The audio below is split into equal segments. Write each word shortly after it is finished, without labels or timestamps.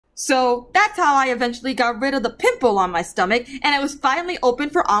So that's how I eventually got rid of the pimple on my stomach, and it was finally open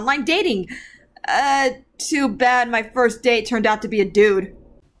for online dating. Too bad my first date turned out to be a dude.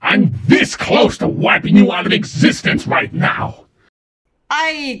 I'm this close to wiping you out of existence right now.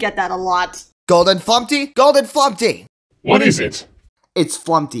 I get that a lot. Golden Flumpty? Golden Flumpty! What is it? It's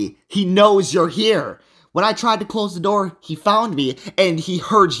Flumpty. He knows you're here. When I tried to close the door, he found me, and he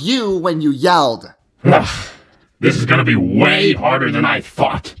heard you when you yelled. This is gonna be way harder than I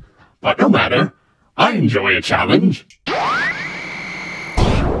thought. But no matter. I enjoy a challenge.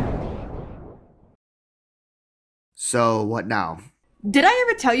 So, what now? Did I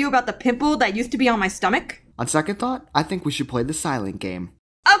ever tell you about the pimple that used to be on my stomach? On second thought, I think we should play the silent game.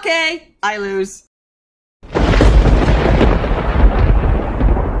 Okay, I lose.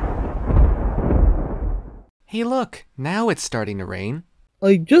 Hey look, now it's starting to rain.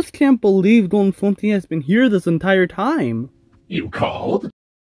 I just can't believe Golden Flumpty has been here this entire time. You called?